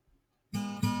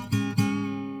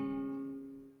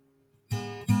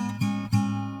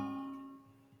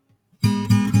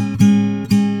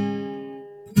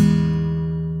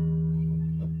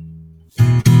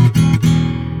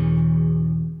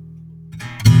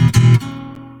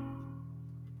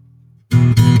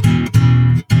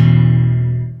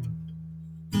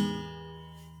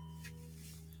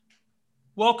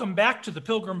Welcome back to the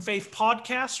Pilgrim Faith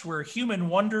Podcast, where human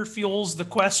wonder fuels the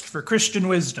quest for Christian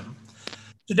wisdom.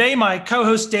 Today, my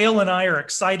co-host Dale and I are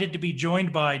excited to be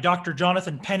joined by Dr.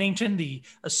 Jonathan Pennington, the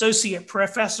Associate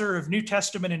Professor of New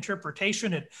Testament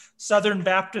Interpretation at Southern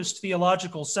Baptist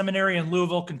Theological Seminary in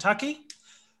Louisville, Kentucky.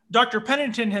 Dr.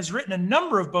 Pennington has written a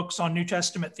number of books on New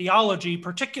Testament theology,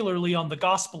 particularly on the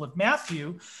Gospel of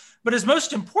Matthew, but his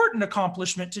most important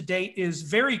accomplishment to date is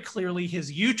very clearly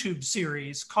his YouTube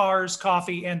series, Cars,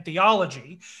 Coffee, and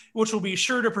Theology, which will be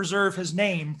sure to preserve his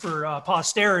name for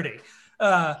posterity.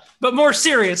 But more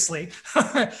seriously,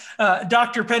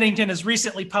 Dr. Pennington has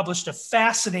recently published a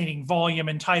fascinating volume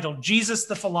entitled Jesus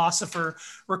the Philosopher,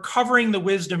 Recovering the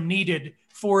Wisdom Needed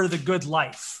for the Good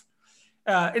Life.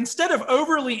 Instead of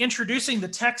overly introducing the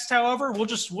text, however, we'll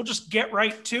just get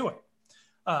right to it.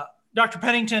 Dr.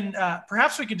 Pennington,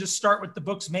 perhaps we could just start with the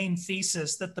book's main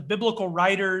thesis that the biblical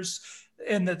writers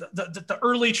and the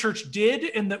early church did,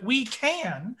 and that we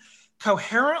can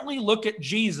coherently look at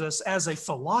Jesus as a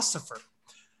philosopher.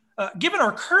 Given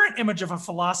our current image of a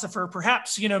philosopher,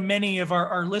 perhaps many of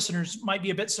our listeners might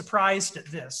be a bit surprised at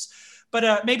this.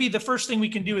 But maybe the first thing we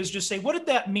can do is just say, what did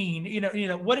that mean?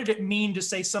 What did it mean to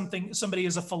say somebody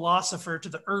is a philosopher to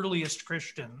the earliest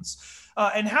Christians?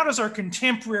 And how does our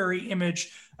contemporary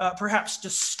image perhaps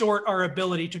distort our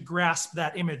ability to grasp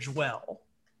that image well?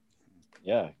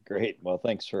 Yeah, great. Well,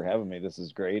 thanks for having me. This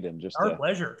is great. And just our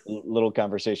pleasure. Little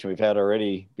conversation we've had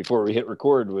already before we hit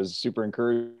record was super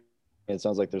encouraging. It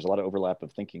sounds like there's a lot of overlap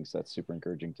of thinking, so that's super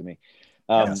encouraging to me.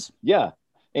 Yes. Yeah.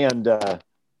 And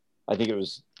I think it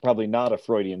was probably not a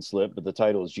Freudian slip, but the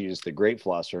title is Jesus the Great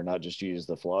Philosopher, not just Jesus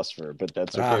the Philosopher. But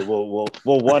that's okay. We'll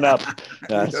one up.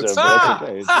 That's okay.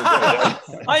 It's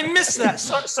okay. I missed that.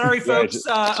 Sorry, folks.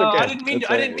 Okay. I didn't mean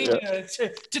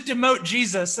to demote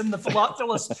Jesus in the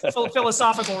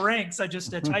philosophical ranks. I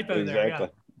just typo there. Yeah.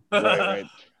 Right.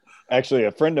 Actually,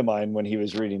 a friend of mine, when he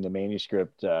was reading the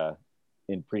manuscript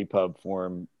in pre-pub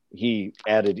form, he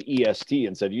added EST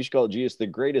and said, you should call it Jesus the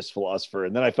Greatest Philosopher.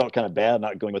 And then I felt kind of bad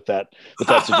not going with that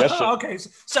suggestion. Okay,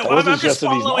 so I'm just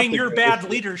following your bad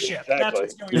leadership. Exactly. That's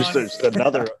what's going on. Just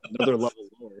another level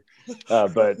lower.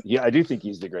 But yeah, I do think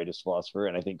he's the greatest philosopher,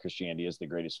 and I think Christianity is the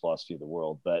greatest philosophy of the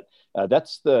world. But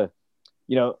that's the,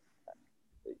 I'm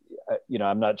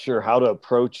not sure how to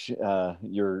approach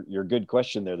your good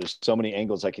question there. There's so many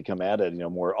angles I could come at it,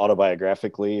 more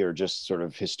autobiographically or just sort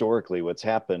of historically what's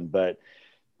happened. But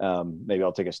maybe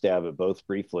I'll take a stab at both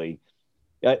briefly.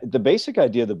 The basic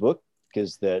idea of the book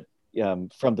is that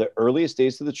from the earliest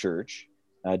days of the church,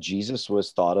 Jesus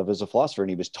was thought of as a philosopher, and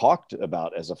he was talked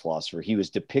about as a philosopher. He was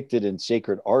depicted in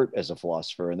sacred art as a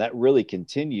philosopher, and that really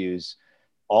continues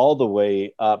all the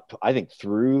way up, I think,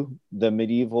 through the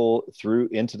medieval, through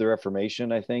into the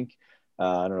Reformation, I think.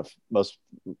 I don't know if most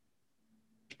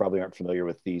probably aren't familiar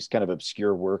with these kind of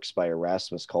obscure works by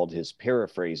Erasmus called his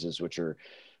paraphrases, which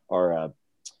are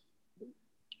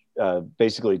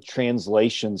basically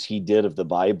translations he did of the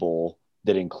Bible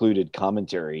that included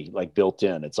commentary like built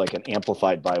in. It's like an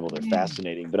amplified Bible. They're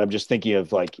fascinating. But I'm just thinking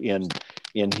of like in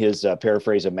his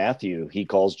paraphrase of Matthew, he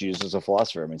calls Jesus a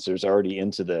philosopher. I mean, so there's already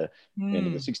into the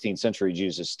 16th century,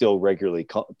 Jesus is still regularly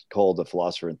called a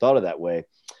philosopher and thought of that way.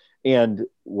 And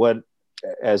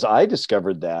as I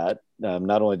discovered that,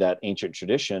 not only that ancient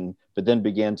tradition, but then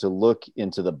began to look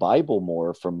into the Bible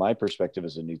more from my perspective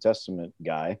as a New Testament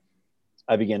guy,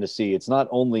 I began to see it's not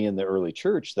only in the early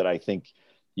church that I think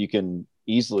you can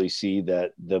easily see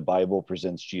that the Bible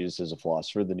presents Jesus as a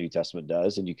philosopher, the New Testament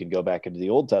does, and you can go back into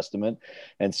the Old Testament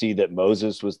and see that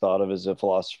Moses was thought of as a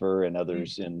philosopher and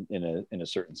others in a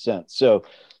certain sense. So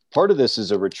part of this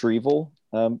is a retrieval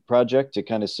project to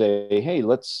kind of say, hey,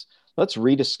 let's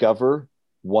rediscover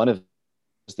one of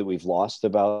those that we've lost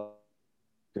about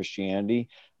Christianity,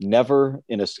 never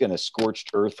in a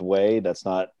scorched earth way. That's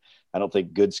not, I don't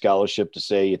think, good scholarship to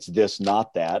say it's this,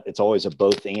 not that. It's always a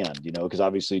both and, because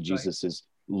obviously Jesus is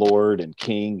Lord and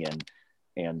King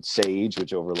and sage,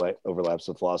 which overlaps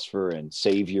with philosopher, and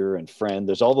savior and friend.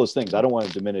 There's all those things. I don't want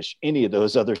to diminish any of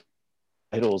those other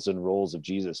titles and roles of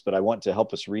Jesus, but I want to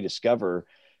help us rediscover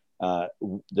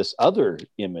this other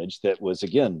image that was,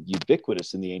 again,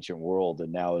 ubiquitous in the ancient world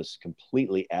and now is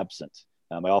completely absent.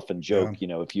 I often joke,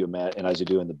 if you imagine, and as I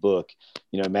do in the book,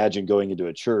 imagine going into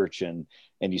a church and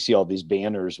you see all these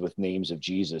banners with names of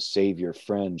Jesus, Savior,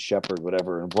 Friend, Shepherd,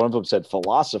 whatever. And if one of them said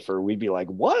philosopher, we'd be like,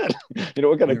 what?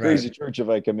 What kind of crazy church have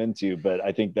I come into? But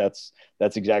I think that's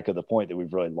exactly the point, that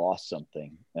we've really lost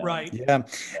something. Right. Yeah.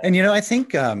 And, I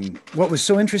think what was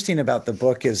so interesting about the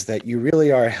book is that you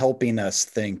really are helping us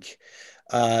think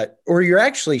or you're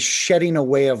actually shedding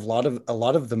away a lot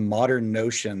of the modern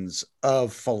notions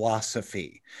of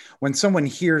philosophy. When someone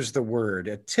hears the word,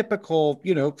 a typical,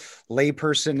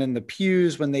 layperson in the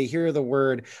pews, when they hear the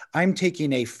word, I'm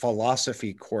taking a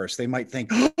philosophy course, they might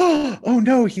think, oh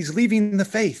no, he's leaving the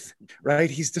faith, right?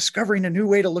 He's discovering a new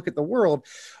way to look at the world.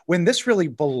 When this really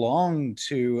belonged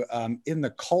to, in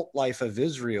the cult life of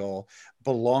Israel,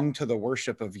 belonged to the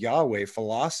worship of Yahweh.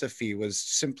 Philosophy was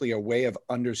simply a way of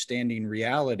understanding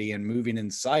reality and moving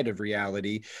inside of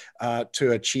reality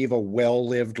to achieve a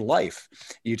well-lived life.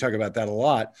 You talk about that a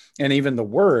lot. And even the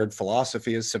word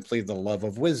philosophy is simply the love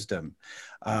of wisdom.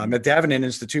 At Davenant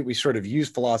Institute, we sort of use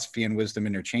philosophy and wisdom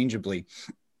interchangeably.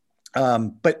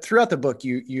 But throughout the book,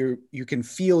 you can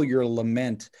feel your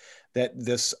lament that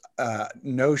this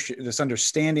notion, this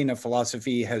understanding of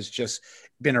philosophy has just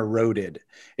been eroded.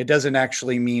 It doesn't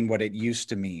actually mean what it used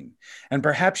to mean. And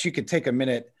perhaps you could take a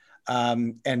minute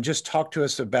and just talk to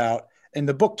us about, and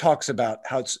the book talks about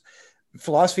how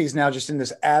philosophy is now just in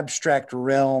this abstract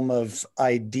realm of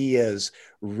ideas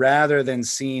rather than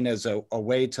seen as a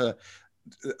way to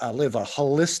live a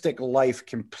holistic life,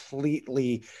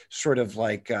 completely sort of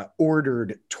like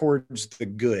ordered towards the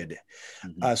good.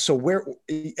 So where,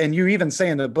 and you even say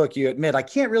in the book, you admit, I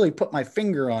can't really put my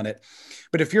finger on it,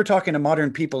 but if you're talking to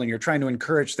modern people and you're trying to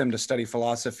encourage them to study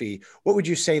philosophy, what would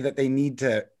you say that they need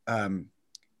to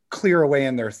clear away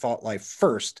in their thought life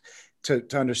first to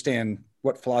understand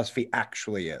what philosophy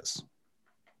actually is?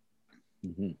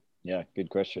 Yeah, good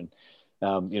question.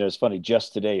 It's funny,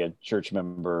 just today, a church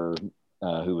member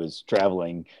who was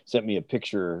traveling sent me a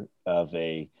picture of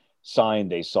a sign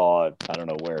they saw at, I don't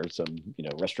know where, some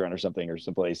restaurant or something or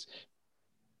someplace.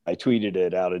 I tweeted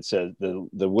it out. It said, the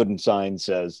wooden sign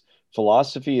says,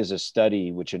 philosophy is a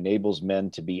study which enables men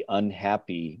to be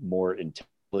unhappy more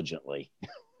intelligently.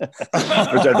 Which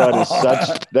I thought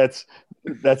is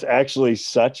that's actually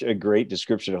such a great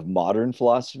description of modern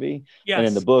philosophy. Yes. And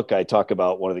in the book, I talk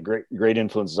about one of the great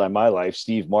influences on my life,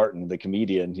 Steve Martin, the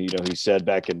comedian, who said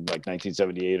back in like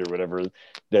 1978 or whatever,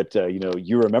 that,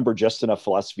 you remember just enough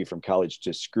philosophy from college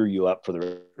to screw you up for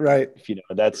the right.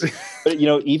 That's, but,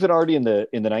 even already in the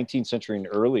 19th century and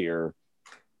earlier,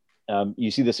 you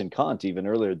see this in Kant even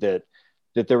earlier, that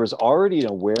there was already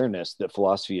an awareness that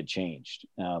philosophy had changed.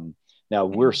 Now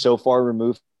we're so far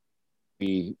removed,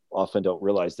 we often don't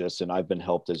realize this, and I've been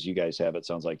helped, as you guys have, it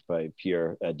sounds like, by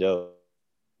Pierre Hadot,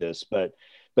 this, but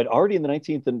already in the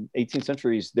 19th and 18th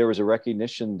centuries, there was a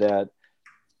recognition that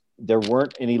there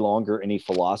weren't any longer any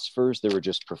philosophers. There were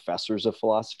just professors of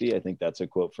philosophy. I think that's a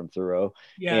quote from Thoreau.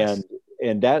 Yes.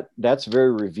 And that's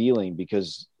very revealing,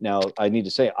 because now I need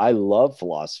to say, I love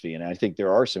philosophy. And I think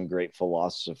there are some great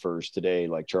philosophers today,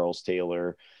 like Charles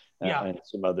Taylor and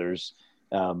some others.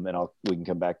 And we can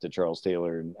come back to Charles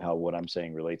Taylor and how what I'm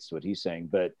saying relates to what he's saying.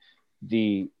 But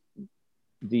I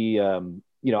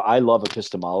love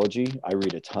epistemology. I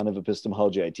read a ton of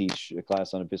epistemology. I teach a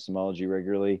class on epistemology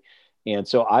regularly. And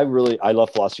so I love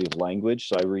philosophy of language.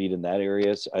 So I read in that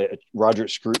area. Roger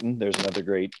Scruton, there's another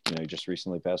great, he just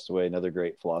recently passed away, another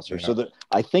great philosopher. Yeah. So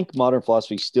I think modern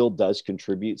philosophy still does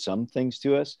contribute some things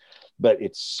to us, but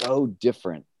it's so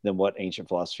different than what ancient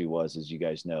philosophy was, as you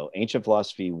guys know. Ancient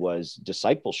philosophy was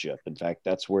discipleship. In fact,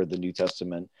 that's where the New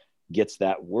Testament gets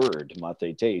that word.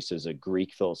 Mathetes is a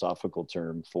Greek philosophical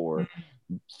term for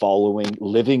following,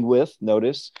 living with,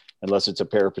 notice, unless it's a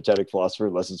peripatetic philosopher,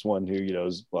 unless it's one who,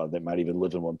 they might even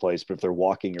live in one place, but if they're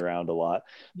walking around a lot,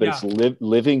 but it's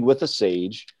living with a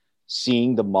sage,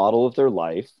 seeing the model of their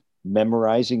life,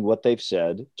 memorizing what they've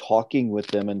said, talking with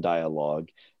them in dialogue,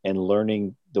 and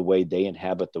learning the way they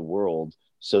inhabit the world.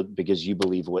 So because you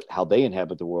believe how they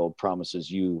inhabit the world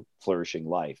promises you flourishing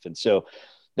life. And so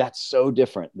that's so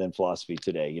different than philosophy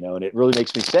today, and it really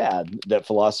makes me sad that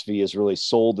philosophy has really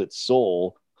sold its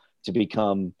soul to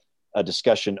become a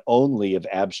discussion only of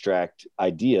abstract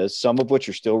ideas, some of which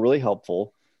are still really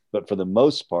helpful, but for the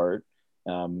most part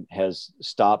has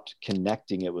stopped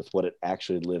connecting it with what it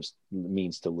actually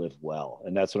means to live well.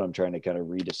 And that's what I'm trying to kind of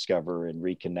rediscover and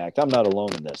reconnect. I'm not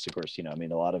alone in this, of course, a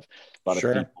lot of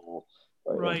people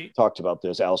talked about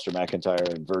this, Alistair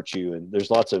McIntyre and virtue, and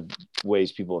there's lots of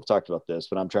ways people have talked about this,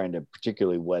 but I'm trying to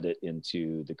particularly wed it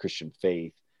into the Christian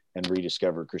faith and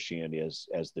rediscover Christianity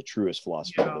as the truest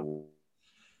philosophy of the world.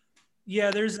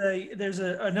 Yeah, there's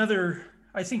another,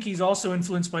 I think he's also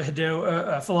influenced by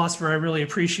Hadot, a philosopher I really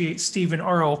appreciate, Stephen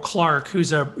R.L. Clark,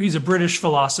 he's a British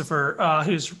philosopher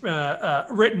who's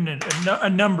written a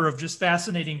number of just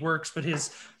fascinating works, but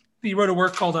he wrote a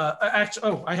work called,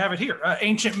 I have it here,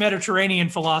 Ancient Mediterranean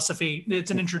Philosophy.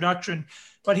 It's an introduction,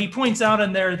 but he points out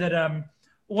in there that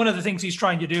one of the things he's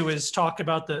trying to do is talk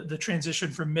about the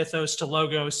transition from mythos to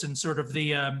logos and sort of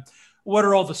the what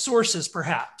are all the sources,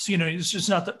 perhaps. It's just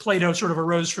not that Plato sort of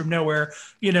arose from nowhere,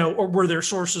 or were there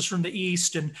sources from the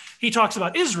East? And he talks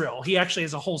about Israel. He actually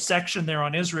has a whole section there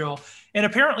on Israel. And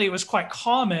apparently it was quite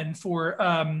common for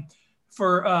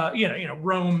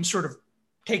Rome sort of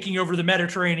taking over the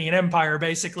Mediterranean Empire,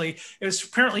 basically. It was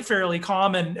apparently fairly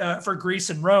common for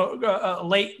Greece and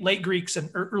late Greeks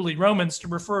and early Romans to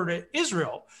refer to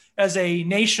Israel as a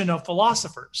nation of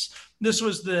philosophers. This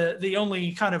was the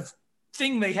only kind of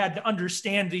thing they had to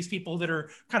understand, these people that are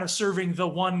kind of serving the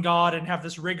one God and have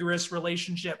this rigorous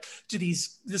relationship to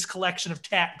this collection of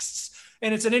texts.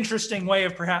 And it's an interesting way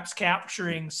of perhaps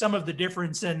capturing some of the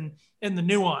difference in the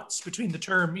nuance between the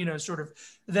term, sort of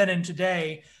then and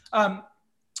today.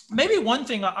 Maybe one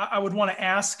thing I would want to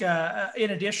ask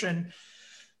in addition,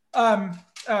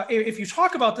 if you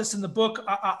talk about this in the book,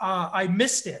 I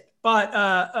missed it.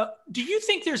 But do you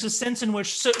think there's a sense in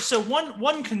which, so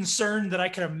one concern that I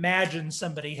can imagine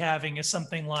somebody having is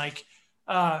something like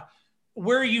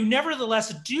where you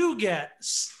nevertheless do get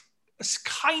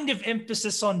kind of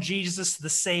emphasis on Jesus the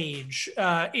sage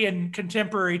in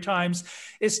contemporary times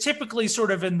is typically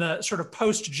sort of in the sort of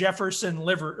post-Jefferson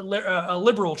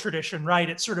liberal tradition, right?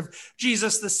 It's sort of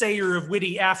Jesus the sayer of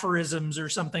witty aphorisms or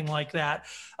something like that.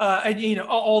 And,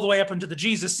 all the way up into the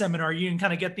Jesus Seminar, you can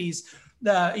kind of get these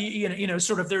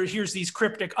sort of here's these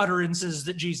cryptic utterances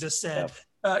that Jesus said,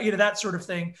 that sort of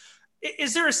thing.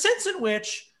 Is there a sense in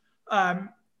which,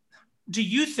 do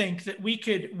you think that we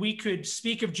could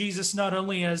speak of Jesus not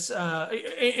only as,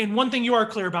 and one thing you are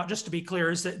clear about, just to be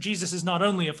clear, is that Jesus is not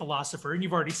only a philosopher, and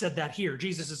you've already said that here,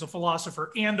 Jesus is a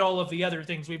philosopher and all of the other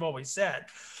things we've always said.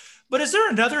 But is there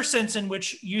another sense in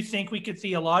which you think we could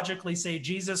theologically say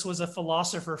Jesus was a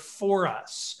philosopher for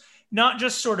us? Not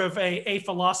just sort of a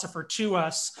philosopher to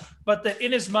us, but that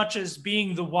in as much as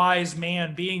being the wise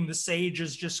man, being the sage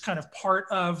is just kind of part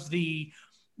of the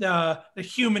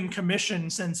human commission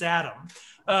since Adam,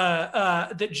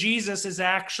 that Jesus is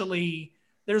actually,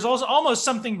 there's also almost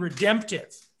something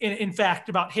redemptive, in fact,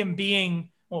 about him being,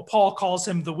 well, Paul calls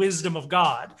him the wisdom of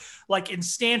God, like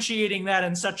instantiating that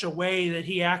in such a way that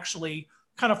he actually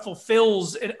kind of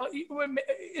fulfills it.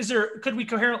 Could we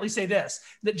coherently say this,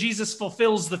 that Jesus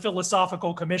fulfills the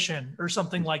philosophical commission or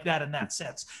something like that in that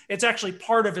sense? It's actually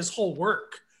part of his whole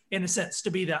work, in a sense,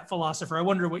 to be that philosopher. I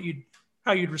wonder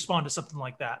how you'd respond to something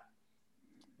like that.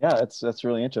 Yeah, that's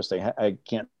really interesting. I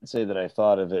can't say that I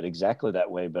thought of it exactly that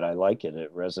way, but I like it.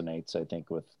 It resonates, I think,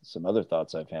 with some other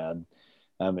thoughts I've had.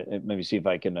 Maybe see if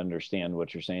I can understand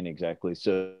what you're saying exactly.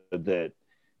 So that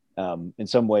in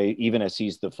some way, even as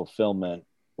he's the fulfillment,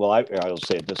 well, I'll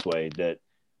say it this way, that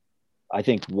I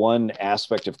think one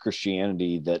aspect of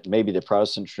Christianity that maybe the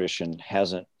Protestant tradition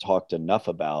hasn't talked enough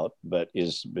about, but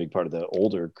is a big part of the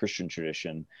older Christian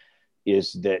tradition,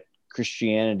 is that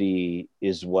Christianity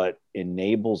is what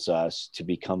enables us to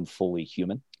become fully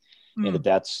human. And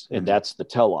that's the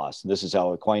telos. And this is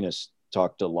how Aquinas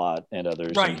talked a lot, and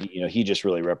others. Right. And he just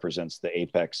really represents the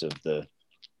apex of the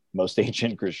most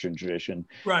ancient Christian tradition.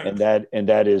 Right. And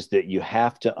that is that you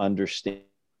have to understand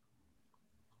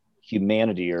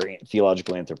humanity or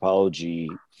theological anthropology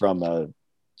from a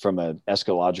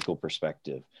eschatological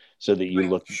perspective, so that you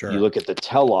look at the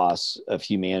telos of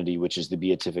humanity, which is the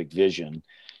beatific vision,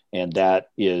 and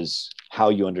that is how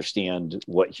you understand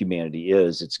what humanity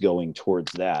is. It's going towards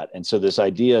that. And so this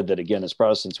idea that, again, as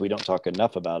Protestants, we don't talk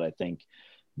enough about, I think,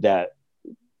 that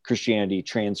Christianity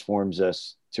transforms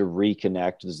us to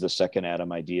reconnect, this is the second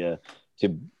Adam idea,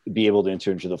 to be able to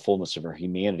enter into the fullness of our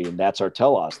humanity. And that's our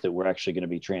telos, that we're actually going to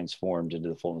be transformed into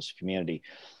the fullness of humanity.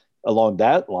 Along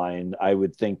that line, I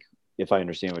would think, if I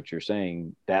understand what you're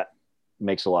saying, that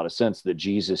makes a lot of sense, that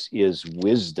Jesus is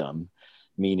wisdom,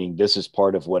 meaning this is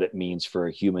part of what it means for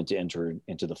a human to enter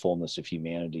into the fullness of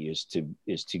humanity, is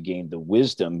to gain the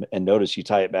wisdom. And notice you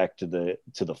tie it back to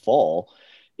the fall.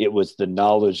 It was the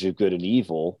knowledge of good and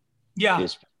evil. Yeah.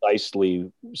 Is precisely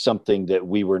something that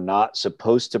we were not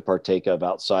supposed to partake of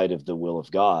outside of the will of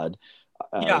God.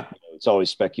 It's always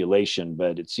speculation,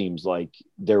 but it seems like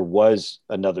there was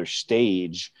another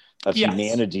stage of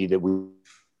humanity that we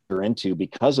were into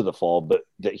because of the fall, but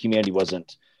that humanity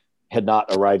had not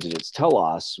arrived at its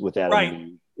telos with Adam. Right.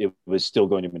 It was still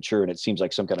going to mature, and it seems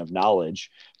like some kind of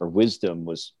knowledge or wisdom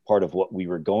was part of what we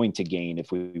were going to gain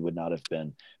if we would not have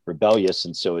been rebellious.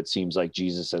 And so it seems like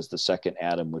Jesus as the second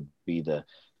Adam would be the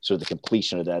sort of the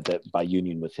completion of that by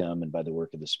union with him and by the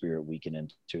work of the Spirit we can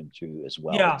enter into as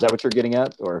well. Yeah. Is that what you're getting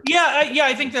at? Or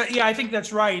I think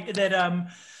that's right. That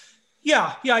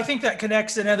Yeah, I think that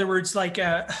connects. In other words, like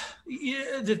that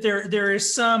there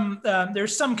is some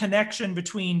there's some connection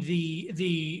between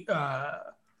the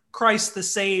Christ the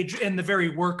sage and the very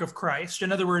work of Christ.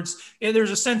 In other words,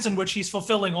 there's a sense in which he's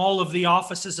fulfilling all of the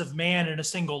offices of man in a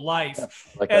single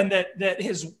life, like and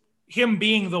that him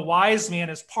being the wise man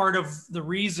is part of the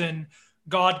reason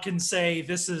God can say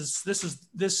this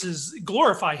is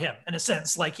glorify him, in a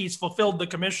sense, like he's fulfilled the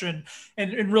commission.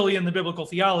 And really in the biblical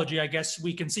theology, I guess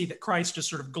we can see that Christ is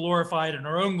sort of glorified, and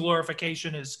our own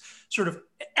glorification is sort of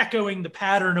echoing the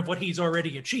pattern of what he's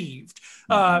already achieved.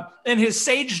 And his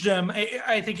sagedom,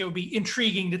 I think it would be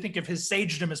intriguing to think of his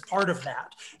sagedom as part of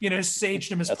that. His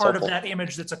sagedom is part helpful. of that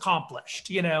image that's accomplished.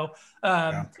 So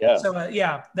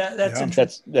that's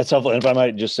interesting. That's helpful. And if I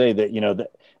might just say that,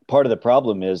 that part of the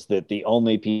problem is that the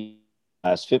only people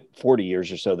last 40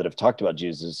 years or so that have talked about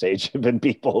Jesus' age have been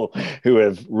people who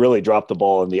have really dropped the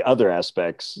ball in the other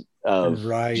aspects of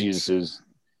Jesus's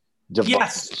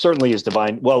certainly his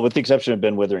divine. Well, with the exception of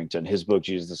Ben Witherington, his book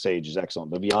Jesus the Sage is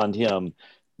excellent, but beyond him,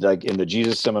 like in the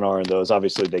Jesus Seminar and those,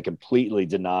 obviously they completely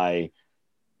deny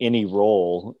any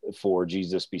role for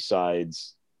Jesus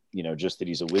besides just that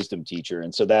he's a wisdom teacher.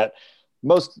 And so that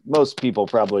most people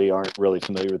probably aren't really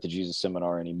familiar with the Jesus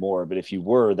Seminar anymore, but if you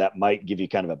were, that might give you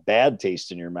kind of a bad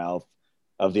taste in your mouth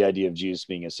of the idea of Jesus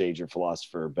being a sage or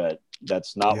philosopher. But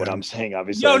that's not what I'm saying,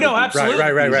 obviously. No, absolutely.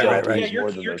 Right.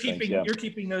 Yeah, you're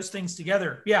keeping those things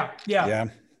together. Yeah.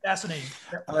 Fascinating.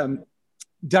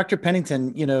 Dr.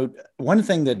 Pennington, one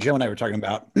thing that Joe and I were talking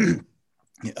about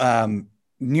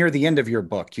near the end of your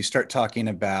book, you start talking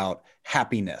about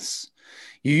happiness.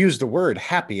 You use the word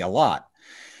happy a lot.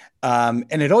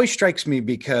 And it always strikes me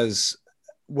because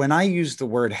when I use the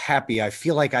word happy, I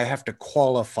feel like I have to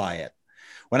qualify it.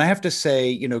 When I have to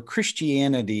say,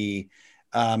 Christianity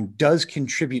does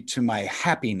contribute to my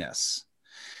happiness,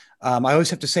 I always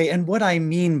have to say, and what I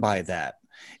mean by that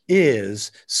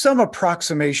is some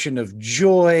approximation of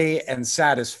joy and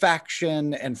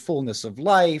satisfaction and fullness of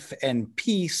life and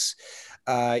peace,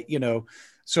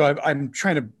 So I'm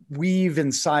trying to weave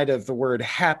inside of the word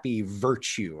happy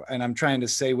virtue. And I'm trying to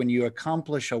say when you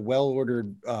accomplish a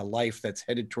well-ordered life that's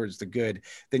headed towards the good,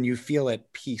 then you feel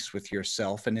at peace with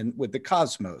yourself and with the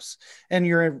cosmos, and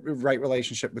you're in a right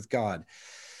relationship with God.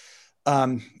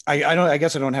 I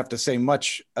guess I don't have to say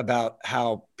much about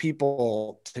how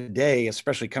people today,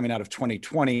 especially coming out of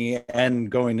 2020 and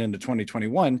going into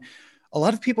 2021, a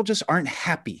lot of people just aren't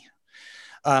happy.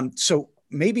 So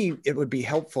maybe it would be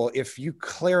helpful if you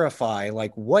clarify,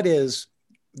 like, what is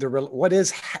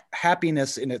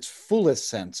happiness in its fullest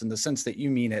sense, in the sense that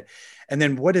you mean it, and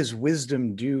then what does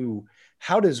wisdom do?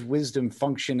 How does wisdom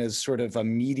function as sort of a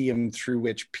medium through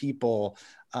which people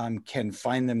can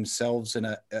find themselves in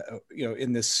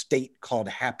in this state called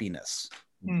happiness?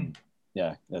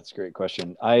 Yeah, that's a great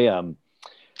question. I'm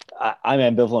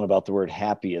ambivalent about the word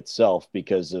happy itself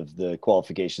because of the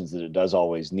qualifications that it does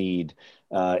always need.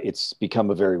 It's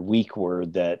become a very weak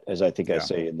word that, as I think I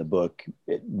say in the book,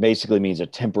 it basically means a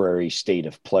temporary state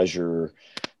of pleasure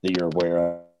that you're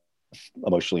aware of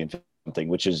emotionally and something,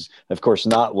 which is, of course,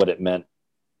 not what it meant.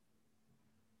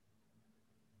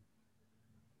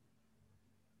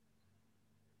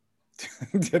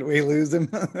 Did we lose him?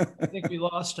 I think we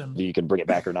lost him. You can bring it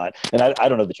back or not. And I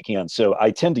don't know that you can. So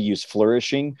I tend to use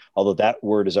flourishing, although that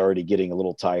word is already getting a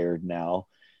little tired now.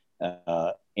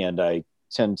 And I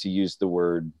tend to use the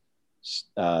word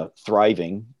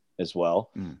thriving as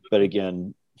well. But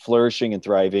again, flourishing and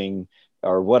thriving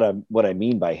are what I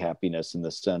mean by happiness, in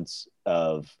the sense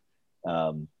of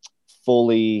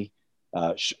fully,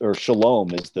 or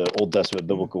shalom is the Old Testament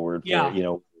biblical word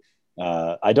for,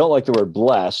 I don't like the word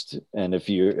blessed. And I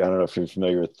don't know if you're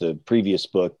familiar with the previous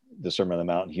book, The Sermon on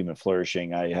the Mount, Human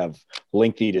Flourishing, I have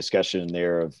lengthy discussion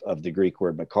there of the Greek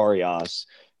word makarios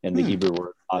and the Hebrew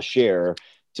word asher,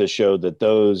 to show that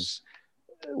those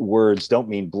words don't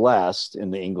mean blessed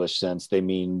in the English sense. They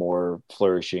mean more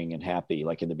flourishing and happy,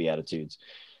 like in the Beatitudes.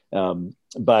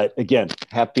 But again,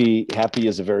 happy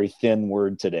is a very thin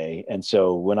word today. And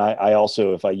so when I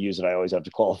also, if I use it, I always have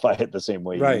to qualify it the same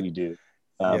way you do.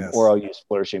 Or I'll use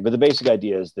flourishing. But the basic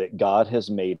idea is that God has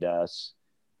made us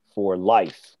for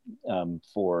life,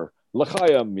 for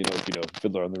l'chaim,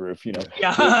 Fiddler on the Roof, Yeah,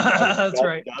 that's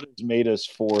right. God has made us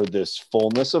for this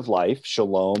fullness of life,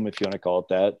 shalom, if you want to call it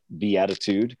that,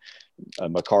 beatitude,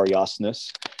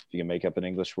 makariosness, if you can make up an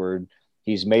English word.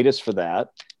 He's made us for that.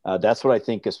 That's what I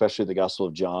think, especially the Gospel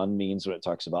of John means when it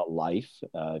talks about life.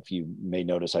 If you may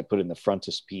notice, I put in the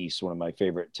frontispiece one of my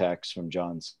favorite texts from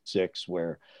John 6,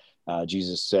 where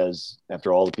Jesus says,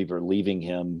 after all the people are leaving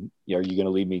him, are you going to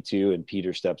leave me too? And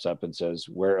Peter steps up and says,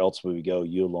 where else will we go?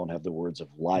 You alone have the words of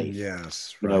life.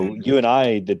 Yes. You Right. know, you and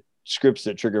I, the scripts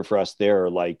that trigger for us there are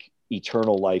like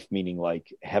eternal life, meaning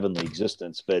like heavenly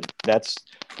existence. But that's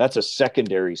a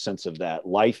secondary sense of that.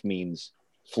 Life means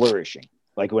flourishing.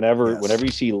 Like whenever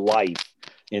you see life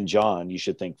in John, you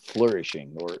should think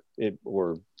flourishing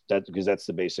or that, because that's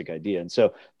the basic idea. And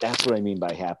so that's what I mean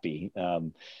by happy.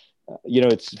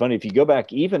 It's funny, if you go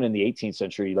back even in the 18th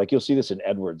century, like you'll see this in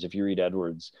Edwards. If you read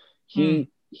Edwards, he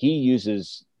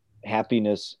uses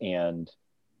happiness and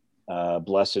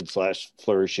blessed /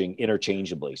 flourishing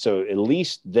interchangeably. So at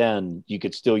least then you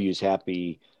could still use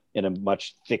happy in a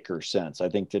much thicker sense. I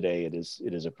think today it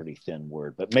is a pretty thin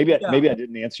word, but maybe I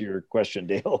didn't answer your question,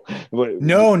 Dale.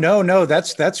 No,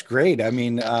 that's great. I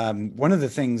mean, one of the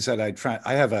things that I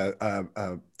have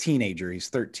a teenager, he's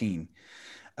 13.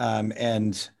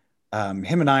 And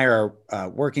him and I are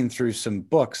working through some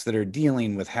books that are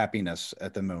dealing with happiness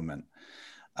at the moment.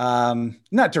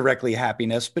 Not directly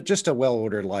happiness, but just a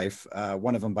well-ordered life.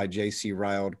 One of them by J.C.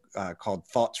 Ryle called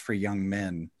Thoughts for Young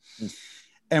Men.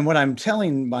 And what I'm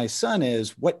telling my son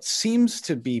is what seems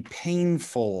to be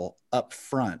painful up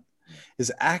front is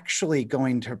actually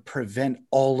going to prevent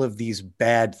all of these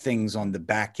bad things on the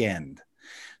back end.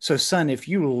 So son, if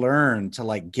you learn to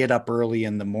like get up early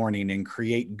in the morning and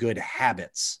create good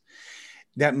habits,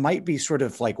 that might be sort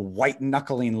of like white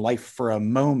knuckling life for a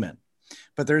moment.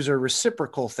 But there's a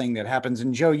reciprocal thing that happens.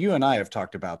 And Joe, you and I have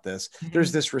talked about this. Mm-hmm.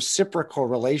 There's this reciprocal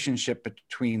relationship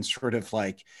between sort of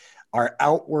like our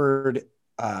outward,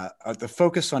 the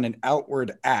focus on an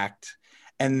outward act,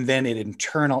 and then it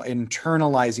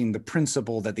internalizing the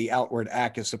principle that the outward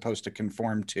act is supposed to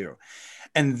conform to.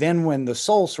 And then when the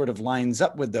soul sort of lines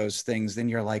up with those things, then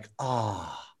you're like,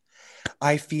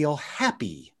 I feel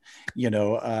happy,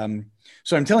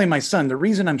 So I'm telling my son, the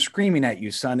reason I'm screaming at you,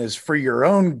 son, is for your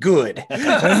own good.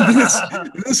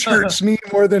 this hurts me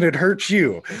more than it hurts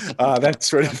you. That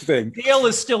sort of thing. Dale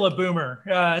is still a boomer.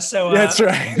 That's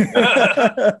right.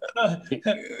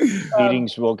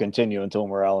 Meetings will continue until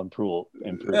morale improves.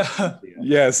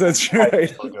 Yes, that's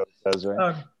right.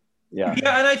 Yeah. And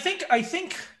I think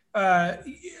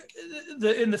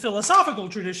in the philosophical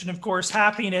tradition, of course,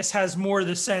 happiness has more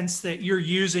the sense that you're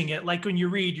using it. Like when you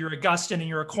read your Augustine and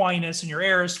your Aquinas and your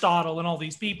Aristotle and all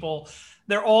these people,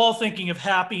 they're all thinking of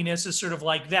happiness as sort of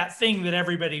like that thing that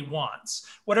everybody wants.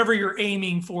 Whatever you're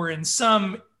aiming for in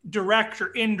some direct or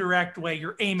indirect way,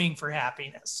 you're aiming for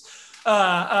happiness.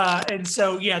 And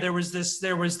so, there was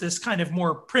this kind of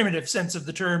more primitive sense of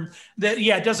the term that,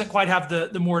 it doesn't quite have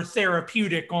the more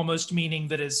therapeutic almost meaning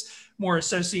that is more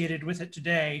associated with it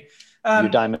today.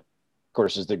 Eudaimonia, of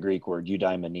course, is the Greek word.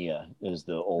 Eudaimonia is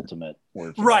the ultimate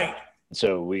word. Right.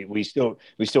 So we still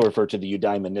refer to the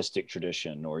eudaimonistic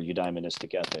tradition or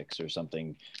eudaimonistic ethics or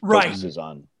something. Focuses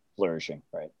on flourishing.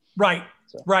 Right. Right.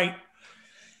 So. Right.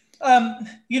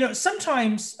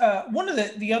 Sometimes one of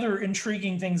the other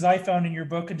intriguing things I found in your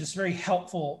book and just very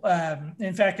helpful.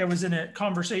 In fact, I was in a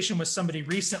conversation with somebody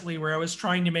recently where I was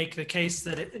trying to make the case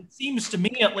that it seems to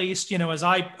me, at least, as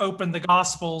I open the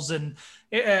Gospels and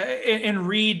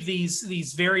read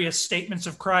these various statements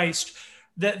of Christ,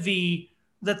 that the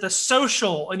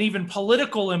social and even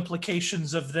political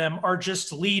implications of them are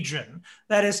just legion.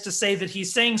 That is to say that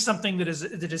he's saying something that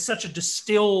is such a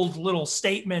distilled little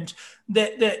statement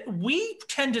that we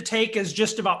tend to take as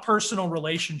just about personal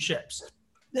relationships.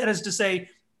 That is to say,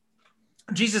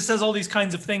 Jesus says all these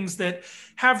kinds of things that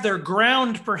have their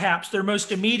ground, perhaps their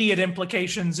most immediate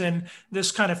implications in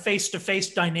this kind of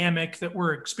face-to-face dynamic that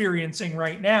we're experiencing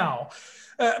right now.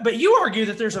 But you argue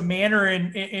that there's a manner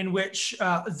in which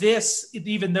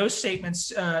even those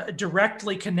statements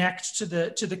directly connect to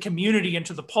the community and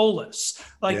to the polis.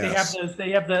 Like yes.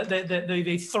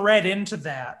 they thread into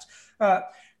that.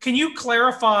 Can you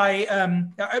clarify?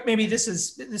 Maybe this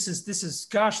is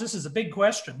gosh, this is a big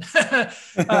question.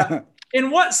 In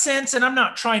what sense? And I'm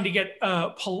not trying to get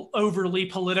overly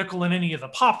political in any of the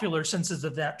popular senses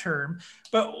of that term,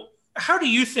 but how do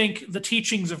you think the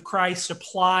teachings of Christ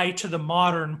apply to the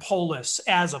modern polis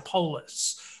as a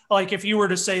polis? Like if you were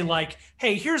to say like,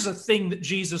 hey, here's a thing that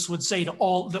Jesus would say to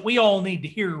all that we all need to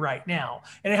hear right now,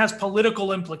 and it has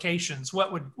political implications,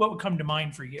 what would come to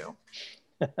mind for you?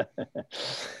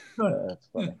 That's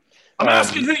funny. I'm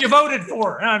asking who you voted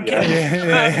for. No, I'm kidding.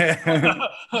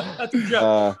 That's a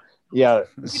joke.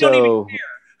 So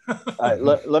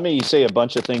let me say a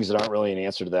bunch of things that aren't really an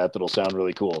answer to that'll sound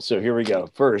really cool. So here we go.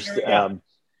 First,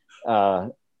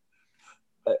 my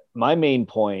main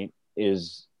point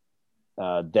is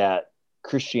that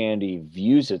Christianity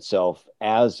views itself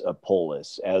as a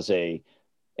polis, as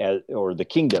or the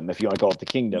kingdom, if you want to call it the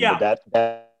kingdom. Yeah. But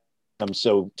that I'm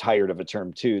so tired of a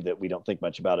term too that we don't think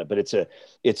much about it. But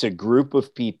it's a group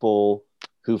of people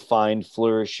who find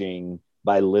flourishing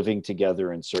by living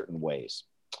together in certain ways.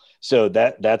 So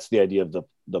that's the idea of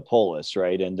the polis,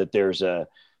 right? And that there's the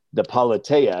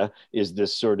politeia is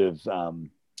this sort of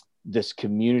this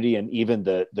community, and even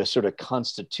the sort of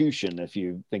constitution, if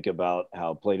you think about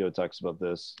how Plato talks about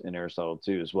this, and Aristotle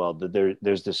too as well, that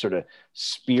there's this sort of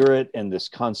spirit and this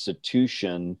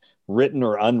constitution, written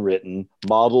or unwritten,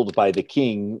 modeled by the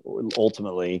king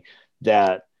ultimately,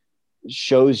 that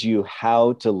shows you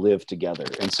how to live together.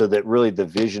 And so that really the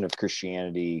vision of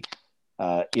Christianity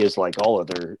is, like all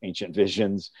other ancient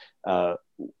visions,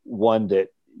 one that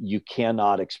you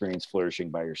cannot experience flourishing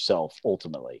by yourself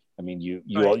ultimately. I mean, you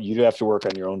do have to work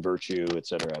on your own virtue,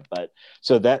 etc. But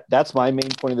so that's my main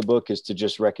point of the book, is to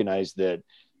just recognize that,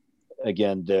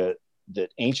 again, that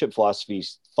ancient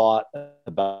philosophies thought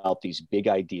about these big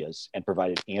ideas and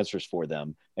provided answers for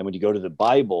them. And when you go to the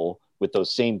Bible with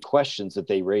those same questions that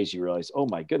they raise, you realize, oh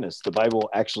my goodness, the Bible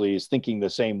actually is thinking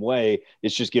the same way.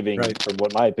 It's just giving, from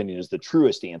what my opinion is, the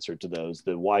truest answer to those,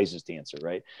 the wisest answer,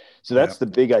 right? So that's the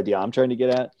big idea I'm trying to get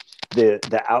at.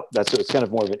 That's it's kind of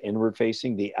more of an inward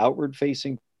facing. The outward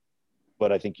facing,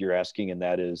 what I think you're asking, and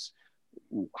that is,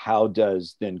 how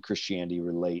does then Christianity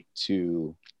relate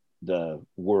to the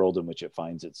world in which it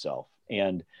finds itself?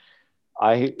 And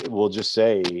I will just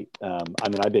say,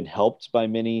 I've been helped by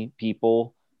many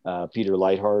people. Peter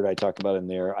Leithart, I talk about in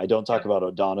there. I don't talk about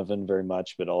O'Donovan very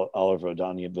much, but Oliver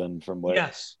O'Donovan,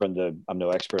 I'm no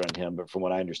expert on him, but from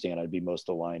what I understand, I'd be most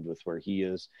aligned with where he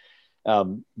is.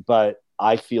 But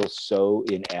I feel so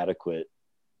inadequate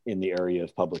in the area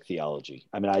of public theology.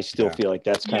 I mean, I still feel like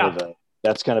that's kind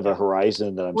of a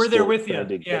horizon that We're there with trying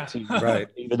you. to get to. Right.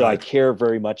 Even though I care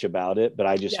very much about it, but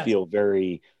I just feel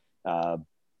very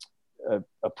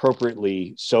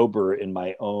appropriately sober in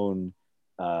my own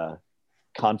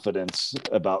confidence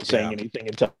about saying anything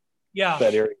in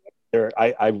that area.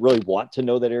 I really want to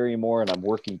know that area more, and I'm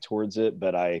working towards it,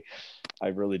 but I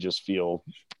really just feel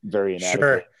very inadequate.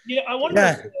 Sure. Yeah, I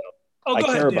wonder. I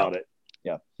care about it.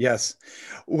 Yeah. Yes.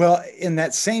 Well, in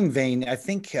that same vein, I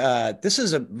think this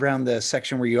is around the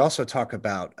section where you also talk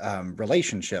about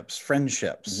relationships,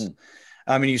 friendships. Mm-hmm.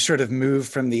 I mean, you sort of move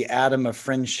from the atom of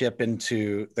friendship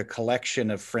into the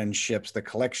collection of friendships, the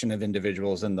collection of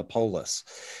individuals, and the polis.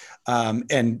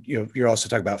 And you're also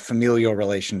talking about familial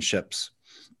relationships.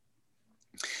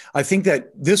 I think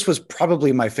that this was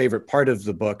probably my favorite part of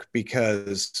the book,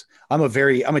 because I'm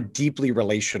a deeply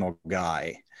relational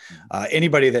guy.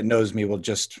 Anybody that knows me will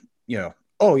just, Dale's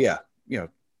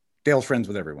friends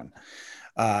with everyone.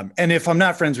 And if I'm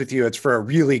not friends with you, it's for a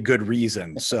really good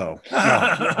reason. So,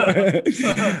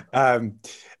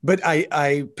 but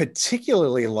I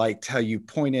particularly liked how you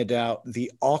pointed out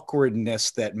the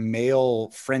awkwardness that male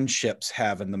friendships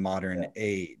have in the modern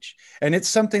age. And it's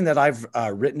something that I've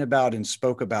written about and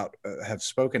have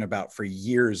spoken about for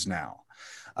years now.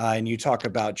 And you talk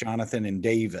about Jonathan and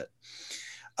David.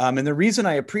 And the reason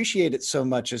I appreciate it so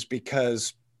much is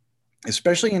because,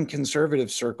 especially in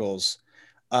conservative circles,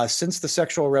 since the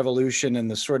sexual revolution and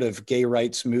the sort of gay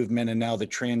rights movement, and now the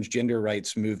transgender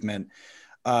rights movement,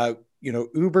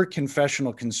 uber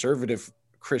confessional conservative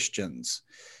Christians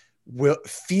will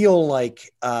feel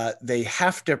like they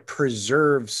have to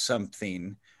preserve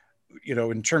something,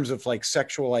 in terms of like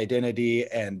sexual identity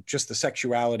and just the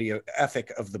sexuality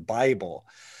ethic of the Bible,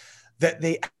 that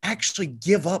they actually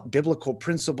give up biblical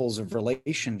principles of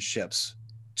relationships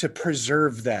to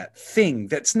preserve that thing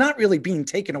that's not really being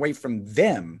taken away from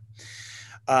them.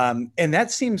 And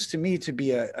that seems to me to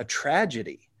be a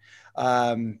tragedy,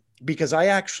 because I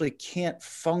actually can't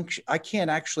function. I can't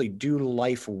actually do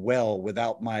life well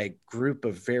without my group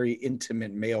of very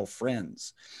intimate male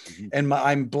friends. Mm-hmm. And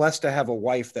I'm blessed to have a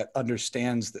wife that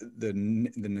understands the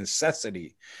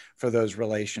necessity for those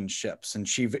relationships. And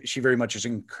she very much is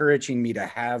encouraging me to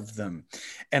have them.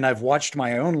 And I've watched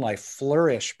my own life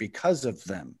flourish because of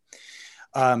them.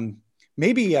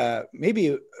 Maybe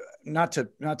not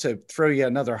to throw you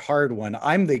another hard one.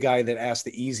 I'm the guy that asks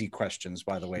the easy questions,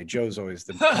 by the way. Joe's always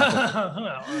the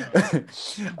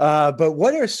but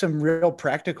what are some real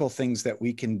practical things that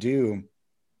we can do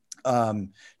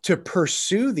to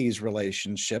pursue these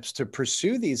relationships, to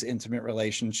pursue these intimate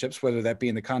relationships, whether that be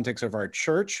in the context of our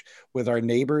church, with our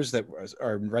neighbors that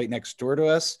are right next door to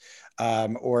us,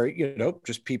 or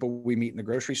just people we meet in the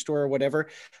grocery store or whatever?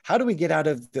 How do we get out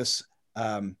of this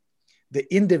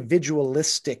the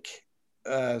individualistic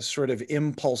sort of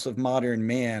impulse of modern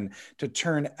man to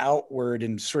turn outward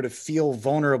and sort of feel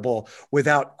vulnerable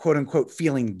without, quote unquote,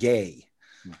 feeling gay?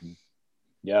 Mm-hmm.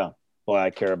 Yeah. Boy, I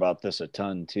care about this a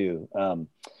ton too.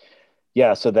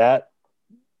 Yeah, so that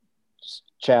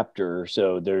chapter,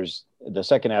 so there's the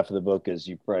second half of the book, as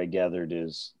you probably gathered,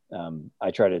 is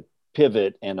I try to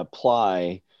pivot and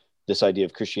apply this idea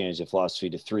of Christianity as a philosophy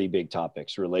to three big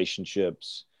topics: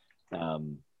 relationships,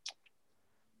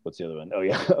 what's the other one? Oh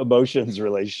yeah, emotions,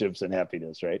 relationships, and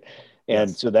happiness, right? And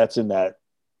Yes. so that's in that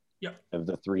Yep. of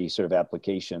the three sort of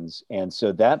applications. And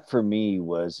so that for me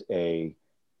was a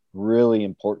really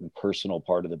important personal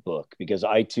part of the book, because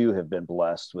I too have been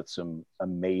blessed with some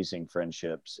amazing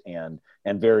friendships, and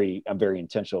I'm very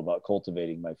intentional about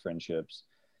cultivating my friendships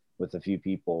with a few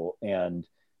people. And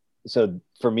so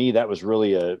for me, that was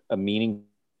really a meaning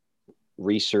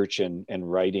research and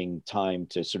writing time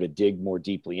to sort of dig more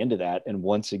deeply into that. And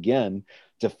once again,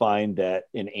 to find that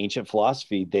in ancient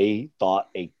philosophy, they thought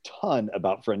a ton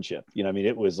about friendship. You know, I mean,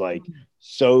 it was like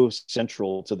so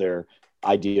central to their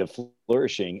idea of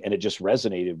flourishing, and it just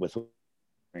resonated with what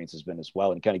experience has been as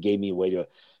well, and kind of gave me a way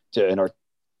to an art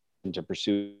to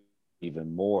pursue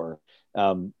even more.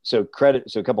 So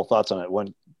a couple thoughts on it.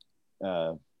 One,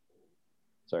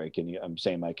 sorry, I'm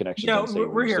saying my connection's Yeah, unstable.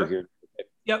 we're Still here. here?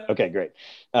 Yep. Okay, great.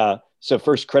 So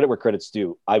first, credit where credit's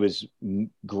due. I was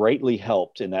greatly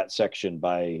helped in that section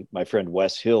by my friend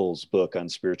Wes Hill's book on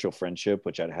spiritual friendship,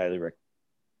 which I'd highly recommend.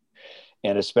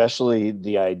 And especially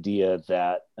the idea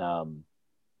that,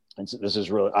 and so this is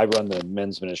really, I run the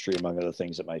men's ministry among other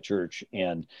things at my church,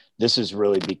 and this has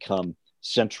really become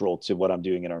central to what I'm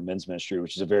doing in our men's ministry,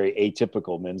 which is a very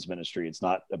atypical men's ministry. It's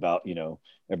not about,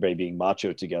 everybody being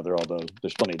macho together, although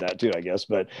there's plenty of that too, I guess,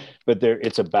 but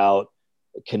it's about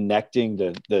connecting.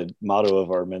 The motto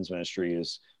of our men's ministry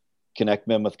is connect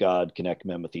men with God, connect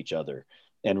men with each other,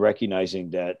 and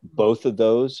recognizing that both of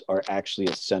those are actually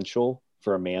essential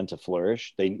for a man to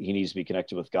flourish. He needs to be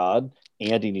connected with God,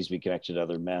 and he needs to be connected to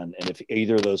other men. And if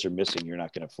either of those are missing, you're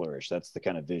not going to flourish. That's the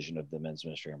kind of vision of the men's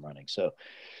ministry I'm running.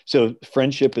 So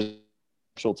friendship is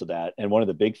essential to that. And one of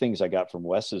the big things I got from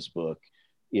Wes's book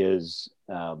is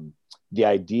the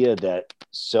idea that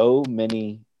so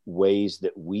many ways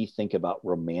that we think about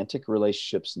romantic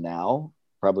relationships now,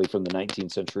 probably from the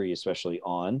 19th century, especially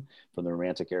on, from the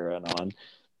Romantic era and on,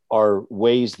 are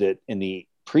ways that in the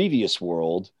previous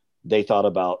world, they thought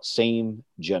about same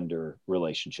gender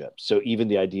relationships. So even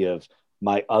the idea of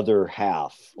my other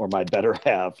half, or my better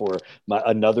half, or my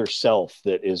another self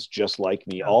that is just like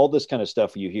me, all this kind of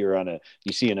stuff you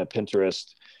see in a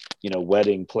Pinterest,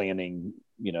 wedding planning,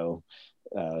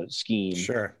 scheme.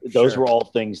 Sure. Those were all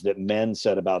things that men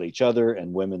said about each other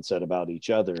and women said about each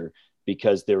other,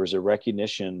 because there was a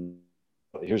recognition.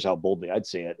 Here's how boldly I'd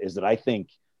say it, is that I think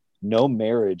no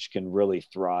marriage can really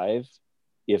thrive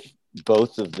if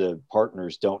both of the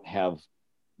partners don't have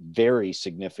very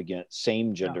significant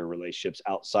same gender relationships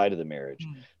outside of the marriage,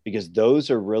 because those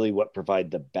are really what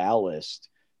provide the ballast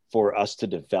for us to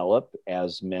develop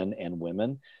as men and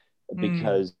women,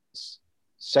 because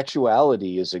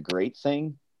sexuality is a great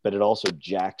thing, but it also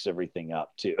jacks everything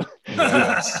up too.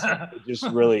 It just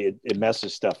really, it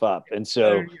messes stuff up. And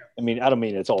so, I mean, I don't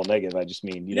mean it's all negative. I just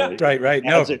mean, right.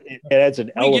 it adds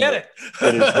an element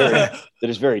that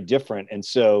is very different. And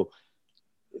so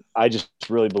I just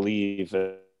really believe,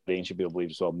 ancient people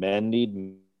believe as well, men need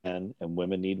men and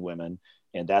women need women.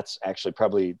 And that's actually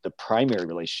probably the primary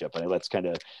relationship. I know that's kind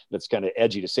of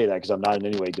edgy to say that, because I'm not in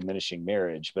any way diminishing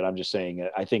marriage, but I'm just saying,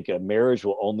 I think a marriage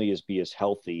will only be as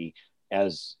healthy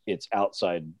as its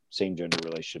outside same gender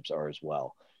relationships are as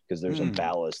well, because there's a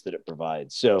ballast that it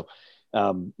provides. So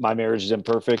my marriage is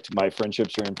imperfect. My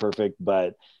friendships are imperfect,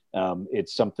 but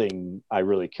it's something I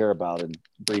really care about. And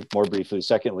more briefly,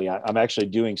 secondly, I'm actually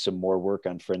doing some more work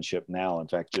on friendship now. In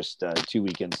fact, just 2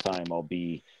 weekends time, I'll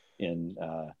be in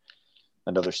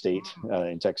another state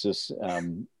in Texas,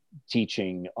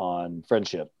 teaching on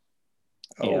friendship.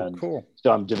 Cool.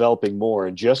 So I'm developing more.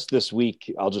 And just this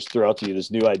week, I'll just throw out to you